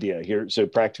this new idea here. So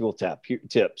practical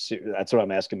tips. That's what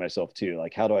I'm asking myself too.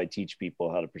 Like, how do I teach people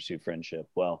how to pursue friendship?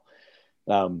 Well,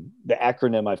 the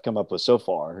acronym I've come up with so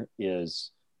far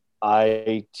is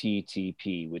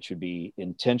ITTP, which would be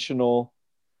intentional,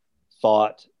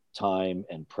 thought, time,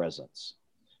 and presence.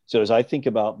 So as I think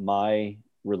about my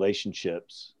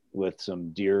relationships with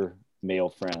some dear male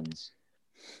friends,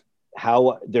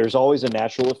 how there's always a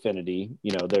natural affinity,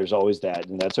 there's always that,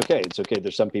 and that's okay. It's okay.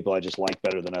 There's some people I just like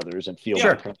better than others and feel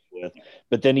more comfortable with.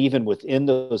 But then even within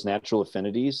those natural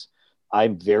affinities,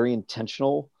 I'm very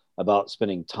intentional about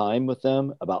spending time with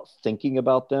them, about thinking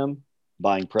about them,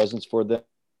 buying presents for them,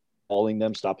 calling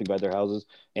them, stopping by their houses,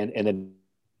 and then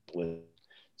with.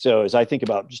 So as I think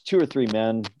about just 2 or 3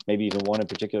 men, maybe even one in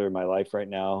particular in my life right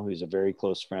now, who's a very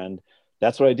close friend,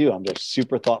 that's what I do. I'm just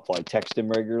super thoughtful. I text him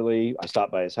regularly. I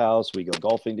stop by his house. We go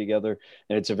golfing together,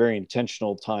 and it's a very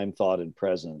intentional time, thought, and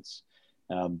presence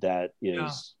that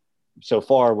is so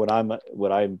far what I'm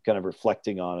kind of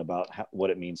reflecting on about what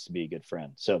it means to be a good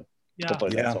friend. So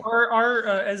our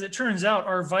as it turns out,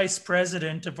 our vice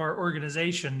president of our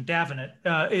organization, Davenant,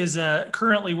 is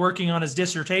currently working on his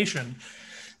dissertation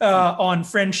on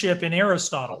friendship in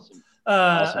Aristotle.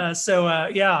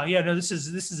 Awesome. No, this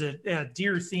is a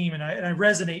dear theme, and I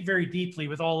resonate very deeply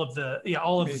with all of the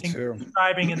things you're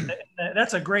describing, and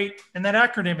that's a great, and that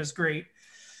acronym is great.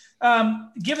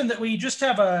 Given that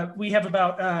we have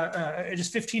about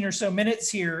just 15 or so minutes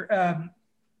here,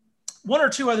 one or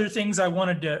two other things I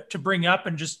wanted to bring up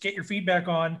and just get your feedback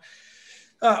on.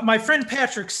 My friend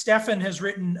Patrick Steffen has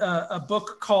written a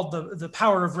book called The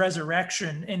Power of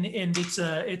Resurrection, and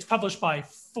it's published by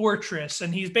Fortress,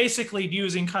 and he's basically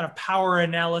using kind of power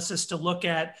analysis to look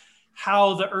at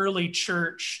how the early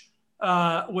church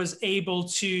was able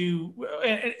to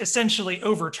essentially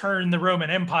overturn the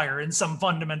Roman Empire in some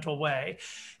fundamental way.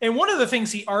 And one of the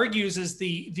things he argues is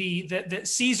that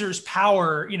Caesar's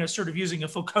power, sort of using a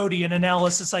Foucauldian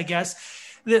analysis, I guess,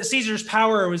 that Caesar's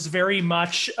power was very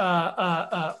much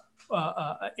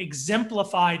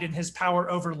exemplified in his power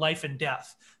over life and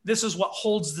death. This is what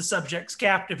holds the subjects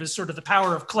captive, is sort of the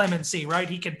power of clemency, right?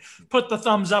 He can put the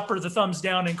thumbs up or the thumbs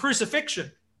down. In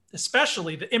crucifixion,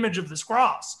 especially the image of this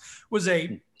cross, was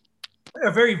a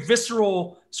very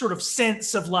visceral sort of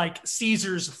sense of like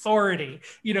Caesar's authority,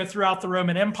 throughout the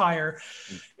Roman Empire.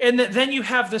 And then you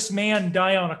have this man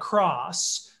die on a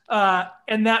cross.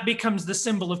 And that becomes the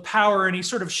symbol of power. And he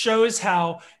sort of shows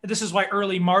how this is why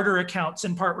early martyr accounts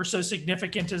in part were so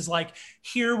significant, is like,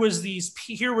 here was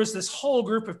this whole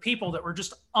group of people that were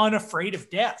just unafraid of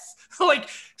death. Like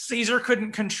Caesar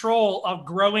couldn't control a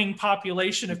growing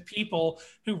population of people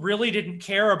who really didn't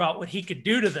care about what he could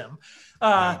do to them.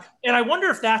 And I wonder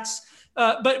if that's,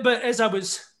 but as I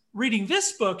was reading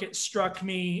this book, it struck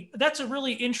me that's a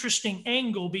really interesting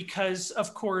angle, because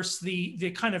of course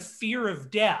the kind of fear of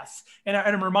death, and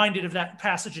I'm reminded of that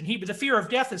passage in Hebrew. The fear of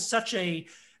death is such a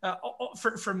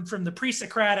from the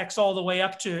pre-Socratics all the way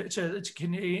up to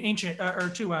ancient or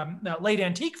to late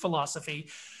antique philosophy.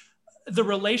 The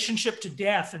relationship to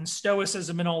death and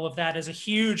Stoicism and all of that is a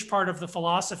huge part of the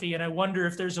philosophy, and I wonder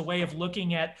if there's a way of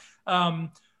looking at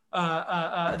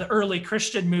the early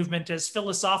Christian movement as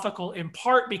philosophical, in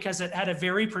part because it had a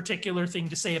very particular thing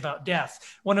to say about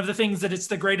death. One of the things that it's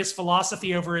the greatest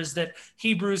philosophy over is that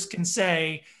Hebrews can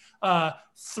say,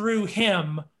 through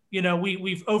him,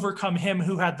 we've overcome him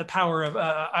who had the power of,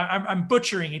 I'm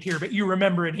butchering it here, but you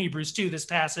remember in Hebrews 2, this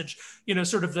passage,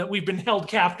 sort of that we've been held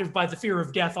captive by the fear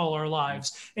of death all our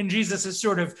lives. And Jesus has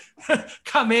sort of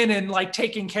come in and like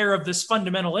taking care of this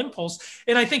fundamental impulse.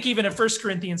 And I think even in 1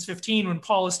 Corinthians 15, when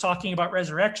Paul is talking about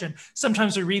resurrection,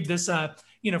 sometimes we read this,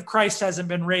 if Christ hasn't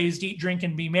been raised, eat, drink,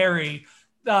 and be merry,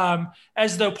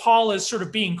 as though Paul is sort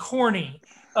of being corny.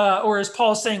 Or as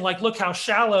Paul's saying, like, look how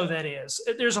shallow that is.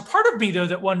 There's a part of me, though,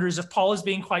 that wonders if Paul is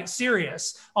being quite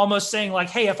serious, almost saying like,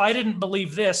 hey, if I didn't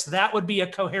believe this, that would be a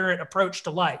coherent approach to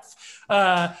life.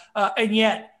 And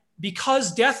yet,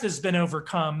 because death has been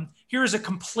overcome, here's a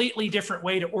completely different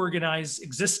way to organize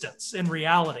existence in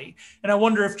reality. And I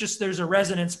wonder if just there's a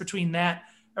resonance between that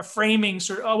framing.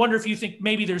 I wonder if you think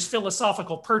maybe there's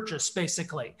philosophical purchase,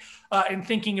 basically, in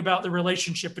thinking about the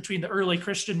relationship between the early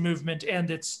Christian movement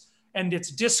and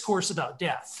its discourse about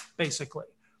death, basically.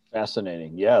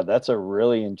 Fascinating. Yeah, that's a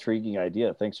really intriguing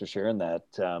idea. Thanks for sharing that.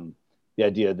 The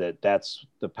idea that that's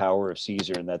the power of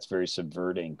Caesar, and that's very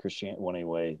subverting Christianity in a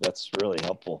way. That's really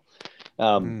helpful.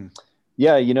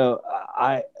 Yeah,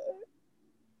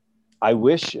 I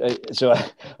wish, so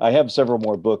I have several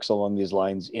more books along these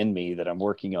lines in me that I'm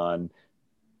working on.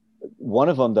 One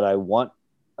of them that I want,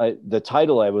 the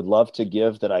title I would love to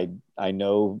give that I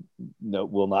know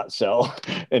will not sell,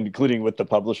 including with the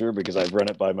publisher, because I've run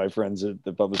it by my friends at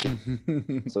the publisher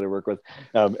that I work with.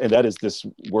 And that is this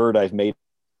word I've made,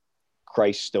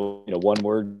 one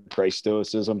word,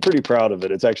 Christoicism. I'm pretty proud of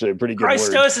it. It's actually a pretty good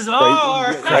Christoicism.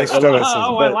 word.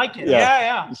 Oh, I like it.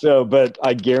 Yeah. So, but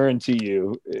I guarantee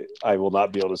you, I will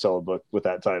not be able to sell a book with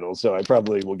that title. So I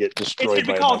probably will get destroyed. It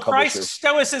should be called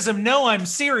Christoicism. No, I'm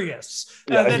serious.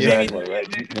 Yeah, exactly.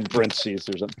 Right. In parentheses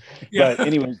or something. Yeah. But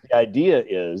anyways, the idea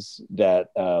is that,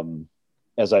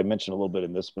 as I mentioned a little bit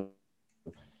in this book,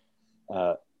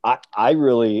 I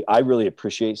really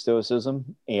appreciate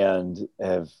Stoicism and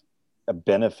have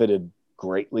benefited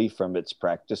greatly from its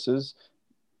practices.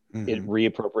 It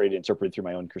reappropriated, interpreted through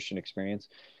my own Christian experience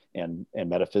and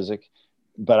metaphysic.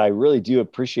 But I really do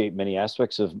appreciate many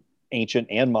aspects of ancient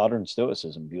and modern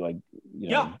Stoicism.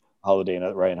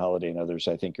 Ryan Holiday and others,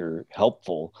 I think, are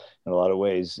helpful in a lot of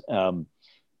ways.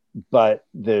 But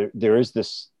there is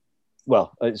this,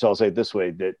 well, so I'll say it this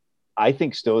way, that I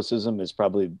think Stoicism is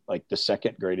probably like the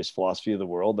second greatest philosophy of the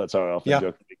world. That's how I often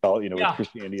joke, call it, with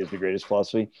Christianity is the greatest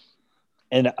philosophy.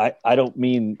 And I don't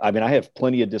mean, I have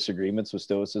plenty of disagreements with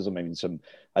Stoicism.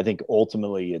 I think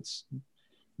ultimately it's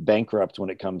bankrupt when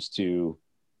it comes to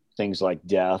things like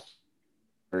death,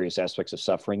 various aspects of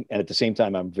suffering. And at the same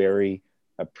time, I'm very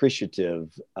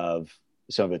appreciative of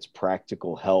some of its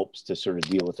practical helps to sort of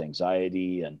deal with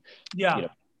anxiety and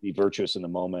be virtuous in the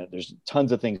moment. There's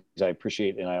tons of things I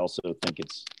appreciate, and I also think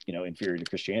it's inferior to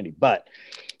Christianity. But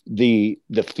the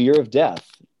fear of death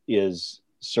is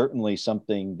certainly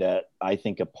something that I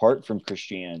think, apart from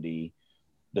Christianity,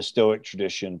 the Stoic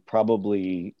tradition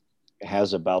probably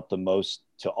has about the most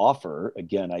to offer.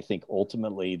 Again, I think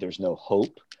ultimately there's no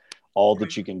hope. All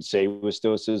that you can say with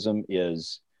Stoicism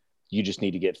is you just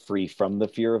need to get free from the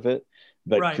fear of it.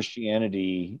 But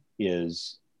Christianity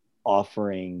is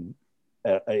offering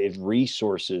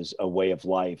resources, a way of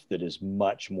life that is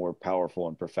much more powerful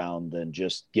and profound than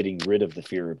just getting rid of the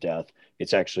fear of death.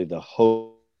 It's actually the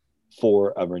hope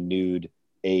for a renewed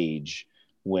age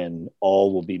when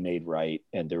all will be made right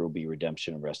and there will be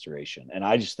redemption and restoration. And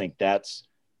I just think that's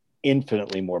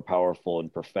infinitely more powerful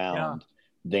and profound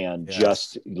than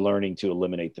just learning to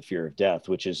eliminate the fear of death,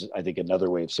 which is, I think, another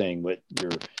way of saying what your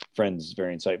friend's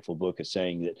very insightful book is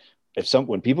saying, that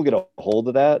when people get a hold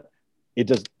of that,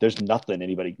 there's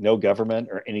nothing no government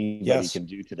or anybody can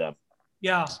do to them.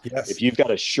 If you've got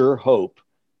a sure hope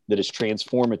that is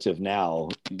transformative now,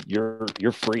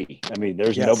 you're free.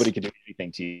 There's nobody can do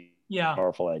anything to you.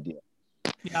 Powerful idea.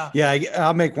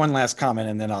 I'll make one last comment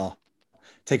and then I'll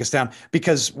take us down,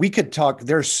 because we could talk.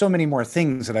 There's so many more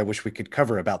things that I wish we could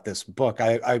cover about this book.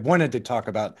 I wanted to talk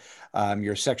about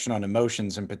your section on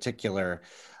emotions in particular,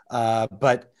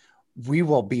 but we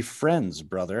will be friends,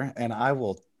 brother, and I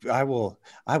will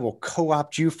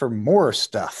co-opt you for more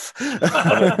stuff.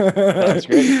 That's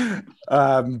great.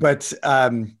 I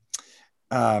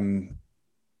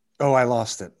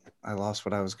lost it. I lost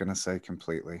what I was going to say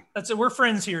completely. That's it. We're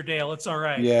friends here, Dale. It's all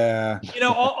right. Yeah.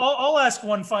 I'll ask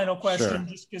one final question,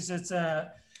 just because it's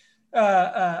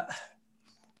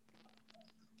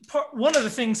one of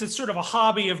the things that's sort of a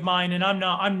hobby of mine, and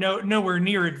I'm nowhere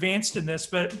near advanced in this,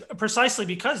 but precisely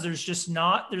because there's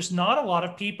not a lot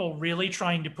of people really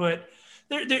trying to put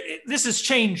this is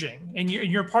changing, and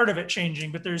you're part of it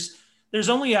changing, but there's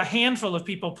only a handful of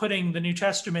people putting the New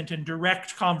Testament in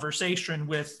direct conversation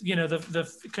with,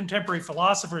 the contemporary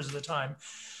philosophers of the time.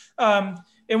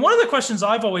 And one of the questions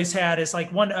I've always had is like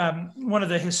one of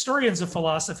the historians of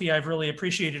philosophy I've really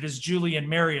appreciated is Julian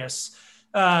Marius.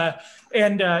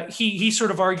 He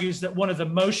sort of argues that one of the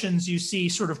motions you see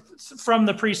sort of from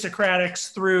the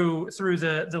pre-Socratics through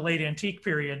the late antique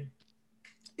period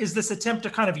is this attempt to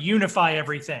kind of unify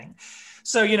everything.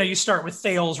 So, you start with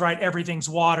Thales, right? Everything's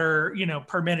water,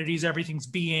 Parmenides, everything's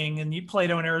being, and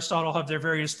Plato and Aristotle have their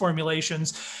various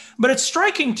formulations. But it's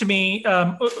striking to me.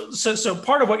 So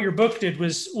part of what your book did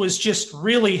was just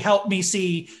really help me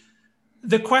see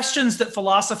the questions that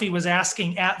philosophy was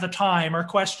asking at the time are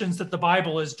questions that the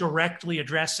Bible is directly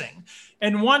addressing.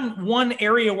 And one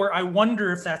area where I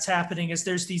wonder if that's happening is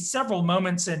there's these several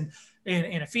moments in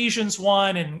Ephesians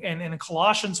 1 and in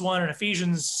Colossians 1 and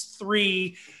Ephesians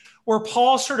 3, where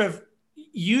Paul sort of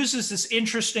uses this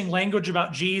interesting language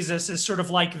about Jesus as sort of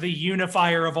like the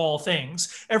unifier of all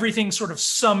things. Everything's sort of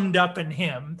summed up in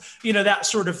him, that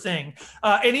sort of thing.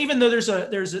 And even though there's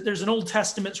an Old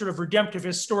Testament sort of redemptive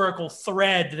historical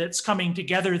thread that's coming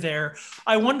together there,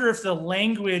 I wonder if the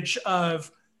language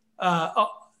of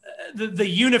the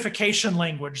unification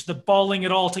language, the balling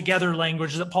it all together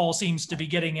language that Paul seems to be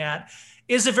getting at,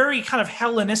 is a very kind of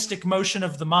Hellenistic motion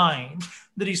of the mind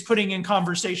that he's putting in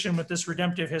conversation with this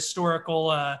redemptive historical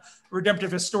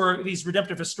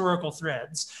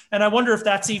threads. And I wonder if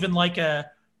that's even like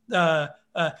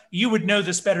you would know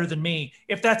this better than me,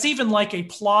 if that's even like a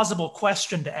plausible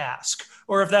question to ask,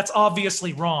 or if that's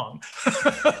obviously wrong,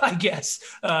 I guess.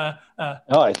 No,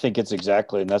 I think it's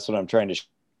exactly, and that's what I'm trying to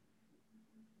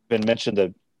been mentioned,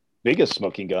 the biggest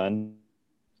smoking gun,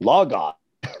 Logos.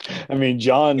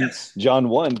 John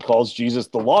 1 calls Jesus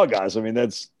the Logos.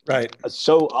 That's right.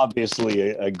 So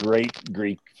obviously a great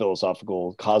Greek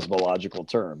philosophical cosmological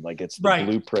term. Like it's the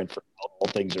blueprint for how all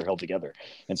things are held together.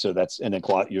 And so and then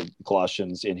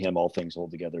Colossians, in him all things hold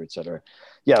together, etc.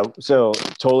 Yeah, so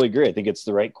totally agree. I think it's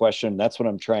the right question. That's what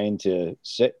I'm trying to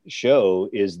show,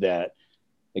 is that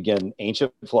again,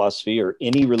 ancient philosophy or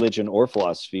any religion or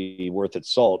philosophy worth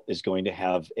its salt is going to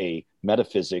have a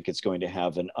metaphysic. It's going to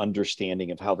have an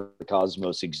understanding of how the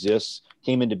cosmos exists,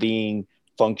 came into being,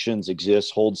 functions,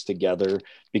 exists, holds together.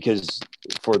 Because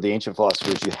for the ancient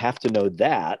philosophers, you have to know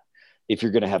that if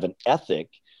you're going to have an ethic,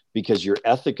 because your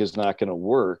ethic is not going to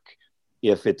work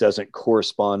if it doesn't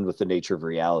correspond with the nature of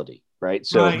reality, right?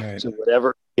 So, Right. so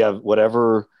whatever you have,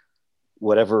 whatever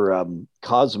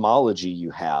cosmology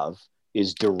you have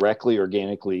is directly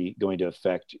organically going to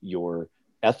affect your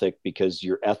ethic, because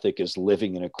your ethic is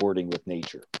living in according with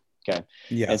nature. Okay.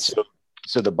 Yes. And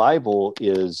so the Bible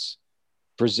is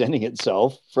presenting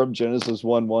itself from Genesis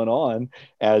 1:1 on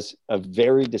as a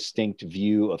very distinct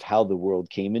view of how the world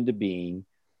came into being,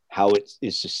 how it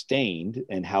is sustained,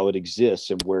 and how it exists,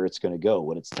 and where it's going to go,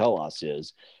 what its telos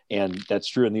is. And that's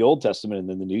true in the Old Testament. And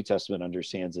then the New Testament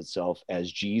understands itself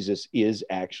as Jesus is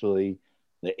actually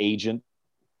the agent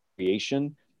of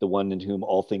creation, the one in whom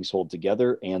all things hold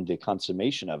together, and the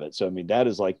consummation of it. So, I mean, that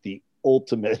is like the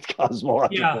ultimate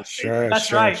cosmological. Yeah, Sure. that's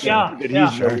sure, right. sure. Yeah, That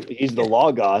yeah. he's the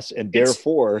Logos, and It's-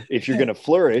 therefore, if you're going to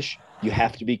flourish, you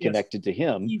have to be connected to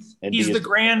him. He's and the be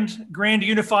grand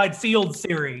unified field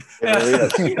theory. There he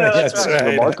is. Yeah, that's That's right. right.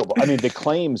 Remarkable. I mean, the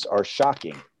claims are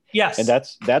shocking. Yes. And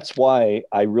that's why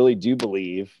I really do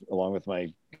believe, along with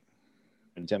my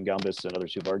and Tim Gambis and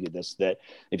others who've argued this, that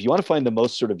if you want to find the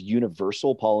most sort of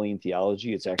universal Pauline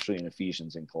theology, it's actually in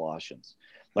Ephesians and Colossians.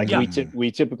 Like Yeah.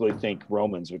 we typically think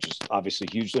Romans, which is obviously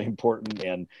hugely important,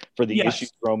 and for the Yes.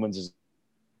 issues Romans is,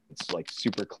 it's like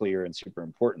super clear and super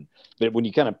important. But when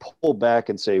you kind of pull back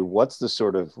and say, what's the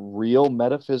sort of real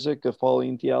metaphysic of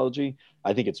Pauline theology?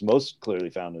 I think it's most clearly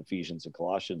found in Ephesians and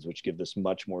Colossians, which give this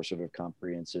much more sort of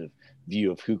comprehensive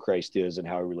view of who Christ is and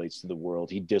how he relates to the world.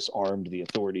 He disarmed the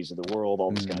authorities of the world,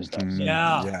 all this kind of stuff. So,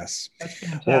 Yeah. Yes. That's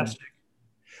fantastic.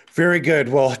 Very good.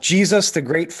 Well, Jesus, the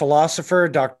great philosopher,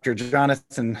 Dr.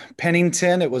 Jonathan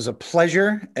Pennington, it was a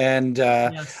pleasure. And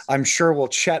Yes. I'm sure we'll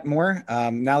chat more.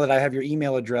 Now that I have your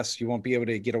email address, you won't be able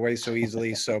to get away so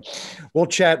easily. So we'll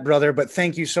chat, brother. But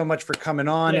thank you so much for coming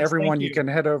on. Yes, Everyone, thank you you. can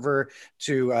head over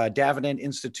to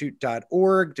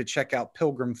davenantinstitute.org to check out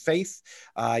Pilgrim Faith.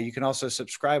 You can also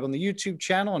subscribe on the YouTube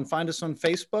channel and find us on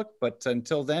Facebook. But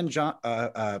until then, Joe,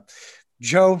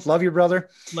 love you, brother.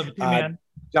 Love you too, man.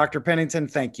 Dr. Pennington,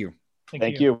 thank you.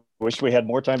 thank you. Wish we had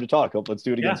more time to talk. Let's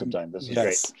do it again Yeah. sometime. This is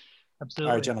Yes. great. Absolutely.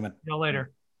 All right, gentlemen. See y'all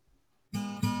later.